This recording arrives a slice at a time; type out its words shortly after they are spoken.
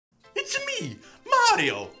me,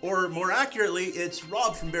 Mario! Or more accurately, it's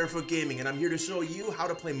Rob from Barefoot Gaming, and I'm here to show you how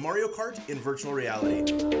to play Mario Kart in virtual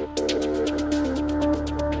reality.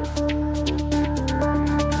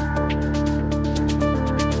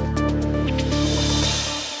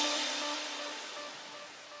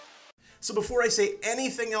 So before I say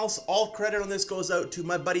anything else, all credit on this goes out to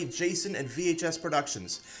my buddy Jason at VHS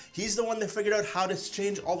Productions. He's the one that figured out how to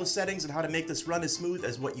change all the settings and how to make this run as smooth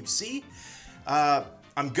as what you see.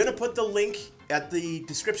 I'm gonna put the link at the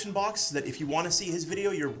description box that if you want to see his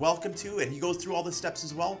video, you're welcome to, and he goes through all the steps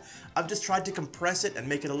as well. I've just tried to compress it and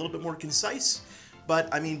make it a little bit more concise,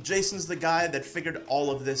 but I mean, Jason's the guy that figured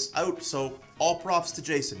all of this out, so all props to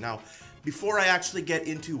Jason. Now, before I actually get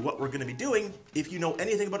into what we're going to be doing, if you know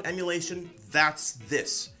anything about emulation, that's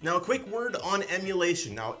this. Now, a quick word on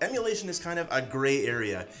emulation. Now, emulation is kind of a gray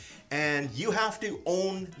area, and you have to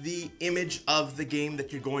own the image of the game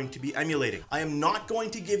that you're going to be emulating. I am not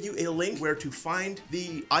going to give you a link where to find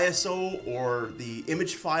the ISO or the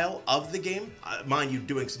image file of the game. Mind you,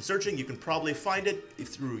 doing some searching, you can probably find it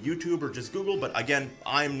through YouTube or just Google, but again,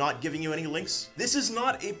 I'm not giving you any links. This is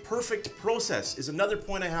not a perfect process, is another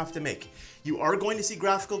point I have to make. You are going to see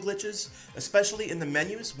graphical glitches, especially in the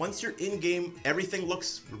menus. Once you're in-game, everything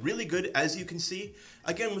looks really good, as you can see.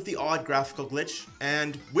 Again, with the odd graphical glitch.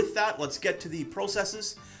 And with that, let's get to the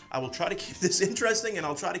processes. I will try to keep this interesting, and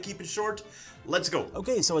I'll try to keep it short. Let's go.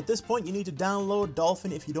 Okay, so at this point, you need to download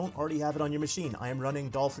Dolphin if you don't already have it on your machine. I am running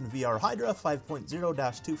Dolphin VR Hydra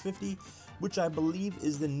 5.0-250, which I believe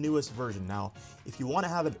is the newest version. Now, if you want to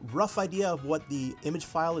have a rough idea of what the image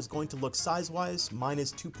file is going to look size-wise, mine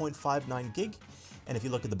is 2.59 gig. And if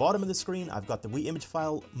you look at the bottom of the screen, I've got the Wii image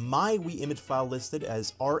file, my Wii image file listed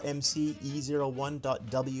as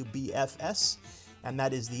rmce01.wbfs, and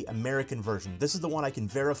that is the American version. This is the one I can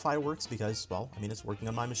verify works because, well, I mean, it's working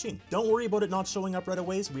on my machine. Don't worry about it not showing up right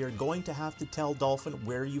away. We are going to have to tell Dolphin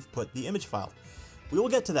where you've put the image file. We will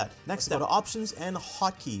get to that. Next, go to options and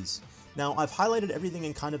hotkeys. Now, I've highlighted everything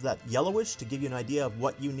in kind of that yellowish to give you an idea of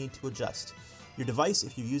what you need to adjust. Your device,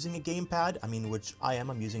 if you're using a gamepad, which I am,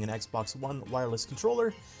 I'm using an Xbox One wireless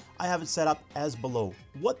controller, I have it set up as below.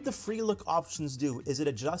 What the free look options do is it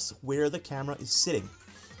adjusts where the camera is sitting.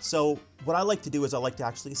 So what I like to do is I like to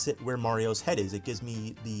actually sit where Mario's head is. It gives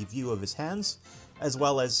me the view of his hands, as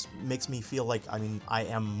well as makes me feel like, I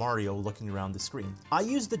am Mario looking around the screen. I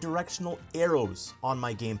use the directional arrows on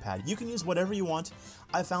my gamepad. You can use whatever you want.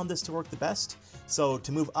 I found this to work the best. So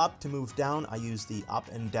to move up, to move down, I use the up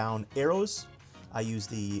and down arrows. I use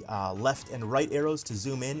the left and right arrows to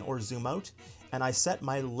zoom in or zoom out. And I set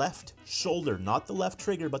my left shoulder, not the left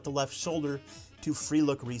trigger, but the left shoulder, to free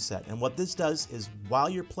look reset. And what this does is while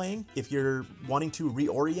you're playing, if you're wanting to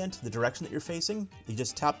reorient the direction that you're facing, you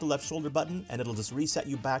just tap the left shoulder button and it'll just reset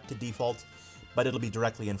you back to default, but it'll be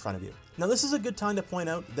directly in front of you. Now, this is a good time to point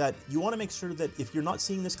out that you want to make sure that if you're not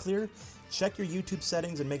seeing this clear, check your YouTube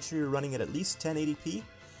settings and make sure you're running it at least 1080p.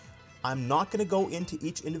 I'm not going to go into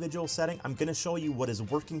each individual setting. I'm going to show you what is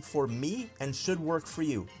working for me and should work for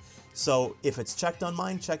you. So if it's checked on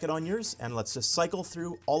mine, check it on yours, and let's just cycle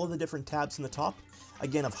through all of the different tabs in the top.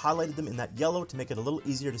 Again, I've highlighted them in that yellow to make it a little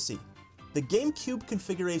easier to see. The GameCube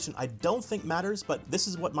configuration I don't think matters, but this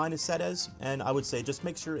is what mine is set as, and I would say just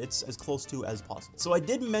make sure it's as close to as possible. So I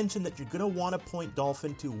did mention that you're going to want to point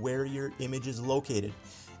Dolphin to where your image is located.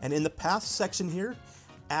 And in the path section here,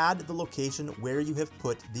 add the location where you have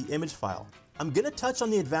put the image file. I'm going to touch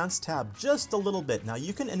on the advanced tab just a little bit. Now,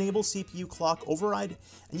 you can enable CPU clock override,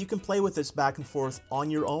 and you can play with this back and forth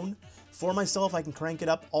on your own. For myself, I can crank it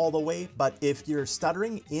up all the way, but if you're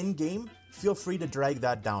stuttering in-game, feel free to drag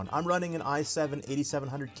that down. I'm running an i7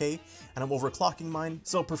 8700K, and I'm overclocking mine,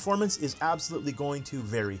 so performance is absolutely going to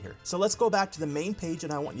vary here. So let's go back to the main page,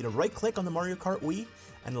 and I want you to right-click on the Mario Kart Wii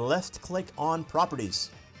and left-click on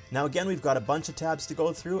Properties. Now again, we've got a bunch of tabs to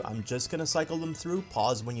go through. I'm just going to cycle them through,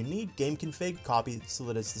 pause when you need, game config, copy so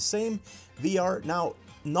that it's the same, VR. Now,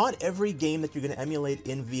 not every game that you're going to emulate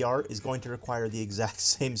in VR is going to require the exact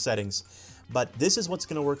same settings, but this is what's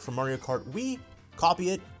going to work for Mario Kart Wii. Copy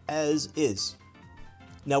it as is.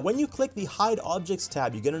 Now, when you click the Hide Objects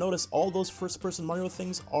tab, you're going to notice all those first-person Mario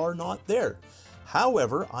things are not there.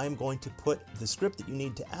 However, I'm going to put the script that you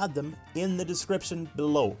need to add them in the description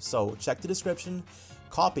below. So check the description,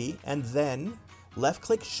 copy, and then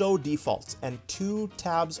left-click Show Defaults, and two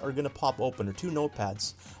tabs are going to pop open, or two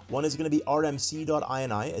notepads. One is going to be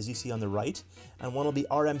rmc.ini, as you see on the right, and one will be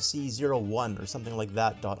rmc01, or something like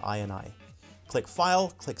that, .ini. Click File,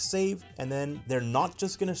 click Save, and then they're not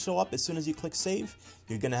just going to show up as soon as you click Save.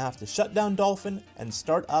 You're going to have to shut down Dolphin and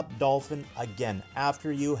start up Dolphin again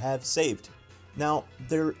after you have saved. Now,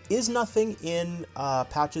 there is nothing in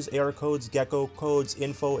patches, AR codes, gecko codes,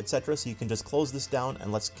 info, etc. So you can just close this down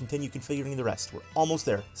and let's continue configuring the rest. We're almost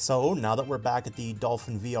there. So now that we're back at the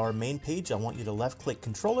Dolphin VR main page, I want you to left-click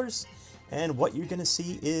controllers, and what you're going to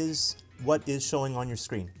see is what is showing on your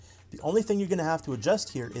screen. The only thing you're going to have to adjust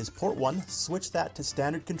here is port 1, switch that to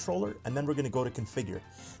standard controller, and then we're going to go to configure.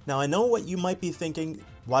 Now I know what you might be thinking,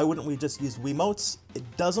 why wouldn't we just use Wiimotes?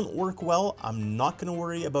 It doesn't work well. I'm not going to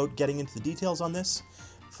worry about getting into the details on this.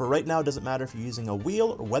 For right now, it doesn't matter if you're using a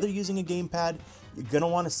wheel or whether you're using a gamepad, you're going to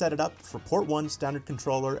want to set it up for port 1, standard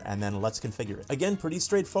controller, and then let's configure it. Again, pretty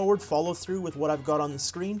straightforward, follow through with what I've got on the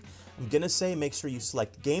screen. I'm going to say make sure you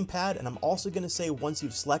select gamepad, and I'm also going to say once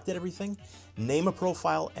you've selected everything, name a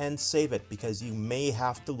profile and save it, because you may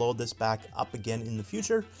have to load this back up again in the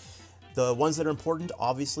future. The ones that are important,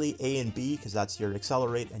 obviously A and B, because that's your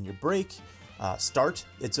accelerate and your brake. Start,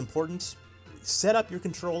 it's important. Set up your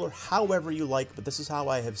controller however you like, but this is how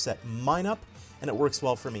I have set mine up, and it works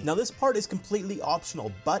well for me. Now this part is completely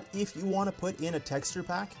optional, but if you want to put in a texture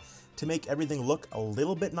pack to make everything look a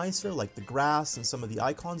little bit nicer, like the grass and some of the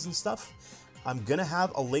icons and stuff, I'm gonna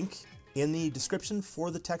have a link in the description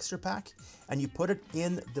for the texture pack, and you put it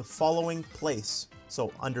in the following place.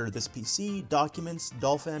 So under this PC, Documents,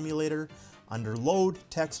 Dolphin Emulator, under Load,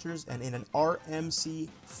 Textures, and in an RMC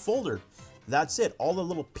folder. That's it. All the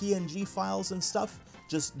little PNG files and stuff,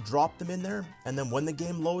 just drop them in there, and then when the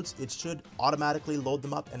game loads, it should automatically load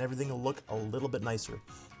them up and everything will look a little bit nicer.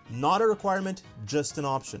 Not a requirement, just an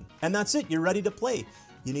option. And that's it, you're ready to play.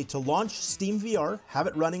 You need to launch Steam VR, have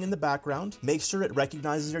it running in the background, make sure it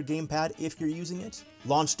recognizes your gamepad if you're using it.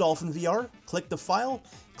 Launch Dolphin VR, click the file,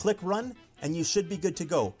 click run, and you should be good to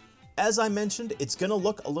go. As I mentioned, it's gonna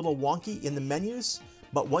look a little wonky in the menus,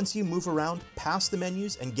 but once you move around past the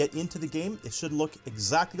menus and get into the game, it should look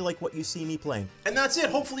exactly like what you see me playing. And that's it.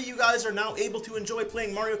 Hopefully you guys are now able to enjoy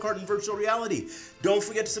playing Mario Kart in virtual reality. Don't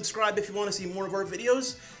forget to subscribe if you want to see more of our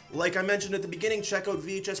videos. Like I mentioned at the beginning, check out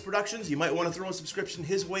VHS Productions. You might want to throw a subscription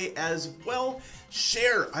his way as well.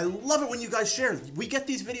 Share. I love it when you guys share. We get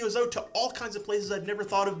these videos out to all kinds of places I've never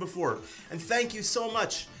thought of before. And thank you so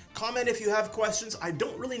much. Comment if you have questions. I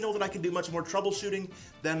don't really know that I can do much more troubleshooting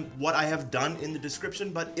than what I have done in the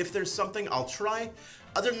description, but if there's something, I'll try.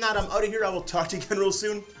 Other than that, I'm out of here. I will talk to you again real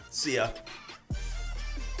soon. See ya.